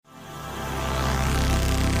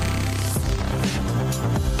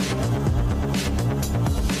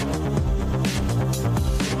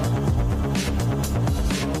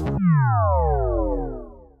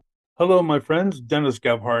Hello, my friends. Dennis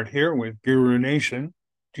Gebhardt here with Guru Nation.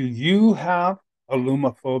 Do you have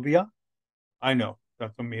Aluma-Phobia? I know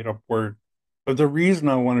that's a made-up word, but the reason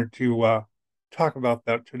I wanted to talk about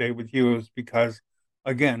that today with you is because,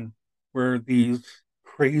 again, where these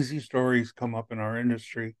crazy stories come up in our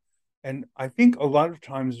industry, and I think a lot of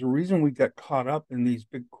times the reason we get caught up in these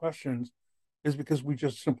big questions is because we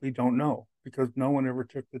just simply don't know, because no one ever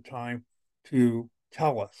took the time to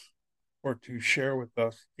tell us or to share with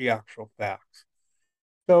us the actual facts.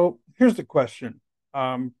 So here's the question.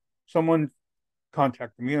 Someone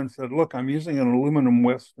contacted me and said, look, I'm using an aluminum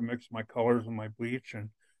whisk to mix my colors and my bleach. And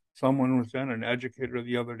someone was then an educator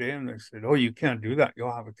the other day and they said, oh, you can't do that.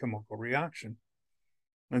 You'll have a chemical reaction.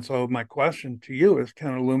 And so my question to you is,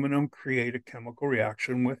 can aluminum create a chemical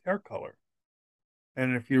reaction with hair color?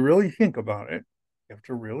 And if you really think about it, you have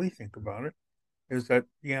to really think about it, is that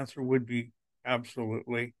the answer would be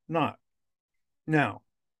absolutely not. Now,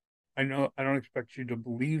 I know I don't expect you to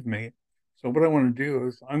believe me. So what I want to do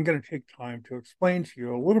is I'm going to take time to explain to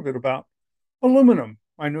you a little bit about aluminum.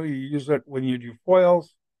 I know you use it when you do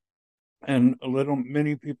foils, and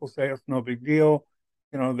many people say it's no big deal.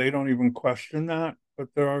 They don't even question that, but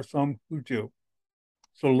there are some who do.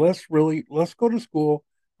 So let's go to school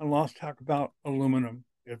and let's talk about aluminum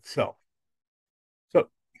itself. So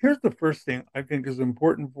here's the first thing I think is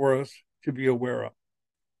important for us to be aware of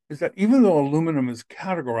is that even though aluminum is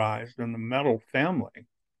categorized in the metal family,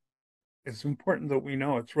 it's important that we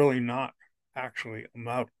know it's really not actually a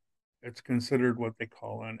metal. It's considered what they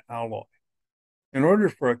call an alloy. In order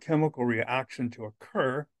for a chemical reaction to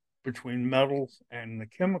occur between metals and the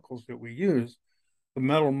chemicals that we use, the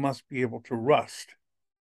metal must be able to rust.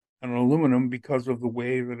 And aluminum, because of the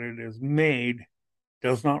way that it is made,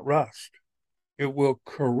 does not rust. It will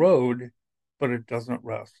corrode, but it doesn't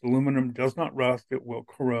rust. Aluminum does not rust, it will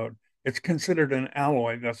corrode. It's considered an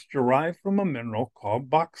alloy that's derived from a mineral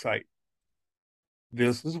called bauxite.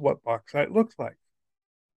 This is what bauxite looks like.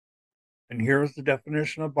 And here is the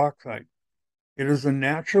definition of bauxite. It is a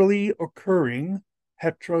naturally occurring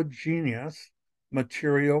heterogeneous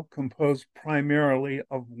material composed primarily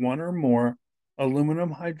of one or more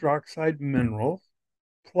aluminum hydroxide minerals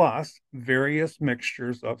plus various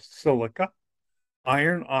mixtures of silica,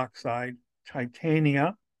 iron oxide,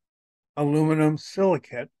 titania, aluminum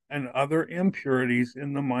silicate, and other impurities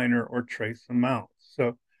in the minor or trace amounts.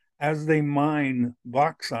 So as they mine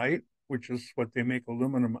bauxite, which is what they make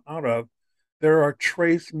aluminum out of, there are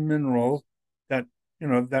trace minerals that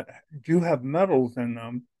that do have metals in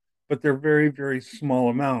them, but they're very, very small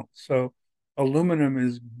amounts. So aluminum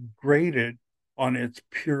is graded on its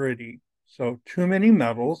purity. So too many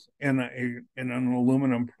metals in an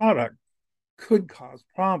aluminum product could cause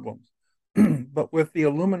problems. But with the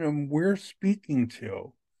aluminum we're speaking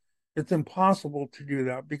to, it's impossible to do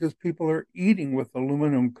that because people are eating with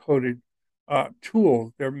aluminum coated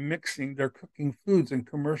tools. They're mixing, they're cooking foods in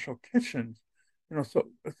commercial kitchens. So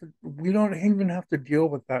we don't even have to deal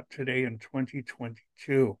with that today in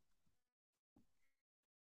 2022.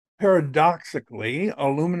 Paradoxically,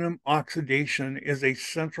 aluminum oxidation is a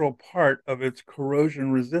central part of its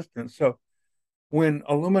corrosion resistance. So when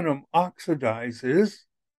aluminum oxidizes,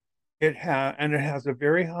 it has a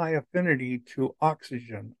very high affinity to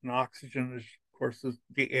oxygen, and oxygen is, of course, is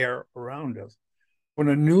the air around us. When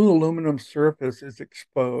a new aluminum surface is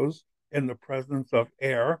exposed in the presence of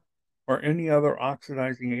air or any other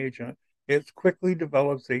oxidizing agent, it quickly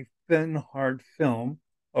develops a thin, hard film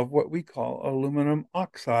of what we call aluminum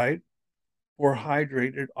oxide or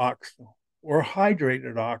hydrated oxide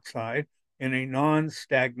in a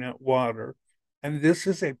non-stagnant water. And this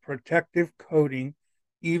is a protective coating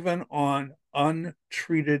even on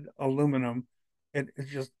untreated aluminum. It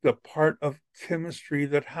is just the part of chemistry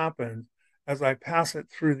that happens as I pass it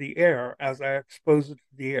through the air, as I expose it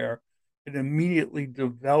to the air, it immediately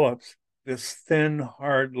develops this thin,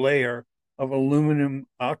 hard layer of aluminum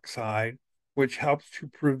oxide, which helps to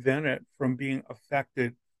prevent it from being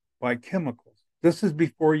affected by chemicals. This is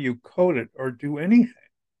before you coat it or do anything.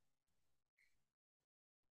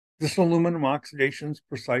 This aluminum oxidation is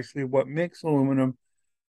precisely what makes aluminum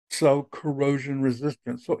so corrosion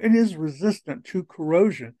resistant. So it is resistant to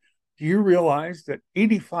corrosion. Do you realize that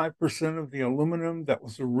 85% of the aluminum that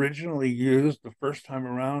was originally used the first time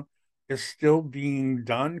around is still being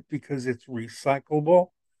done because it's recyclable?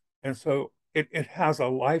 And so it has a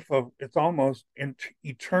life of, it's almost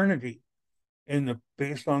eternity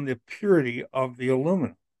based on the purity of the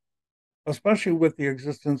aluminum, especially with the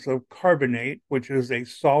existence of carbonate, which is a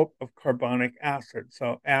salt of carbonic acid.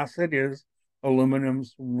 So acid is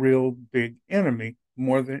aluminum's real big enemy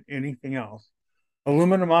more than anything else.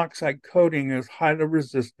 Aluminum oxide coating is highly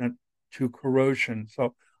resistant to corrosion.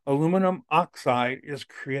 So aluminum oxide is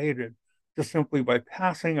created just simply by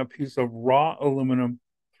passing a piece of raw aluminum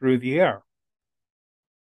through the air.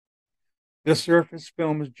 This surface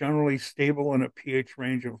film is generally stable in a pH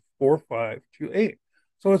range of 4.5 to 8.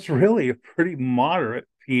 So it's really a pretty moderate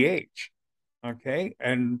pH. Okay.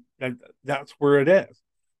 And that's where it is.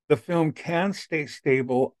 The film can stay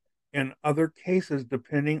stable in other cases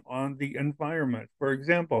depending on the environment. For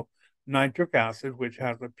example, nitric acid, which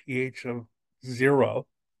has a pH of 0,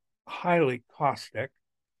 highly caustic,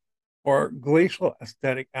 or glacial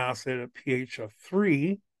acetic acid, a pH of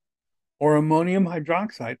 3, or ammonium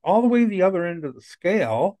hydroxide, all the way to the other end of the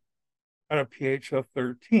scale at a pH of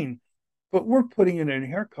 13. But we're putting it in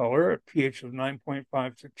hair color at pH of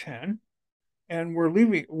 9.5 to 10, and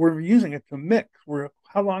we're using it to mix.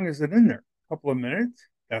 How long is it in there? A couple of minutes?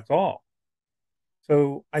 That's all.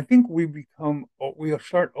 So I think we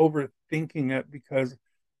start overthinking it because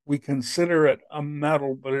we consider it a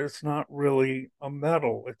metal, but it's not really a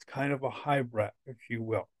metal. It's kind of a hybrid, if you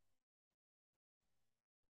will.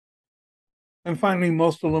 And finally,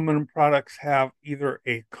 most aluminum products have either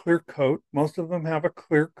a clear coat, most of them have a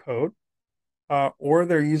clear coat, or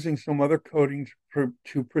they're using some other coating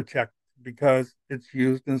to protect because it's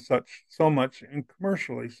used in so much in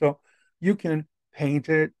commercially. So you can paint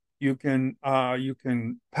it, you can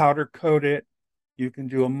powder coat it, you can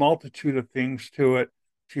do a multitude of things to it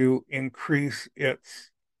to increase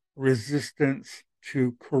its resistance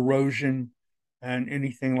to corrosion and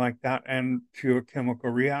anything like that, and to a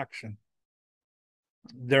chemical reaction.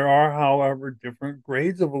 There are, however, different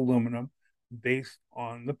grades of aluminum based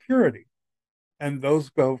on the purity. And those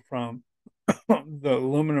go from the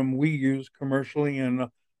aluminum we use commercially in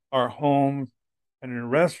our homes and in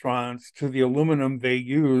restaurants to the aluminum they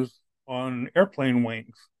use on airplane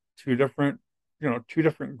wings. Two different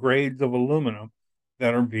grades of aluminum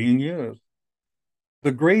that are being used.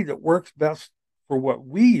 The grade that works best for what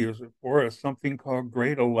we use it for is something called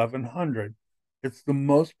grade 1100. It's the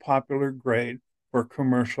most popular grade for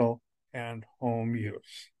commercial and home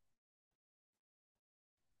use.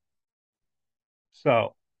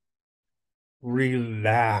 So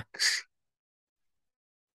relax.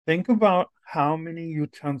 Think about how many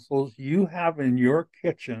utensils you have in your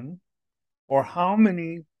kitchen, or how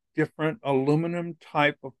many different aluminum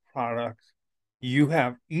type of products you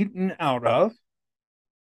have eaten out of,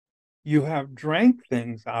 you have drank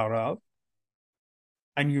things out of,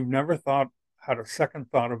 and you've never had a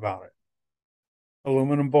second thought about it.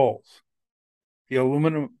 Aluminum bowls. The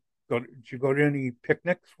aluminum, did you go to any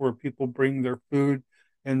picnics where people bring their food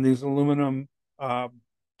in these aluminum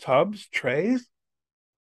tubs, trays?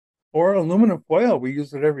 Or aluminum foil, we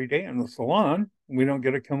use it every day in the salon. We don't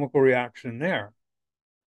get a chemical reaction there.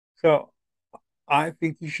 So I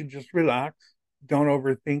think you should just relax, don't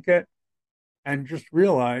overthink it, and just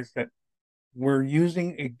realize that we're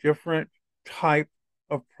using a different type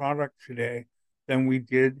of product today than we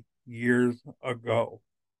did years ago.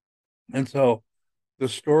 And so the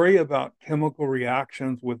story about chemical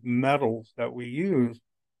reactions with metals that we use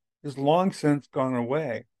is long since gone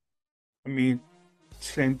away. I mean,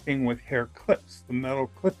 same thing with hair clips, the metal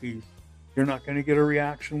clippies. You're not going to get a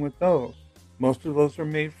reaction with those. Most of those are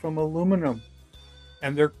made from aluminum,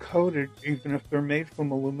 and they're coated. Even if they're made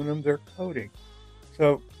from aluminum, they're coating.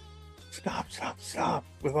 So stop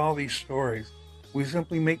with all these stories. We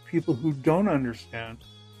simply make people who don't understand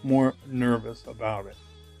more nervous about it.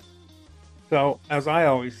 So, as I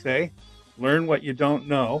always say, learn what you don't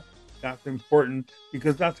know. That's important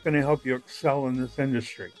because that's going to help you excel in this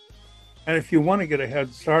industry. And if you want to get a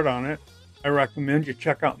head start on it, I recommend you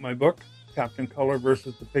check out my book, Captain Color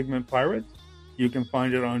versus the Pigment Pirates. You can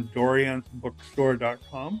find it on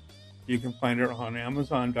doriansbookstore.com. You can find it on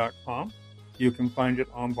amazon.com. You can find it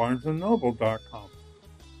on barnesandnoble.com.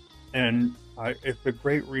 And it's a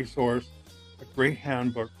great resource, a great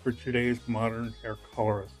handbook for today's modern hair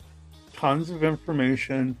colorist. Tons of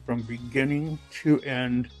information from beginning to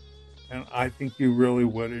end, and I think you really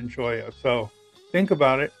would enjoy it. So think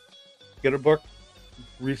about it, get a book,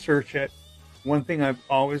 research it. One thing I've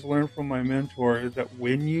always learned from my mentor is that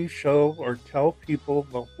when you show or tell people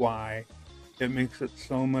the why, it makes it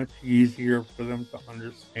so much easier for them to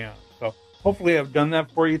understand. So hopefully I've done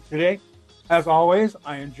that for you today. As always,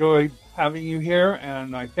 I enjoyed having you here,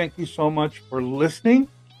 and I thank you so much for listening.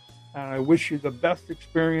 And I wish you the best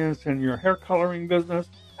experience in your hair coloring business.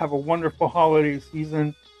 Have a wonderful holiday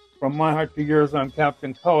season. From my heart to yours, I'm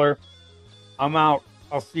Captain Color. I'm out.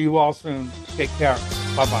 I'll see you all soon. Take care.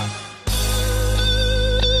 Bye-bye.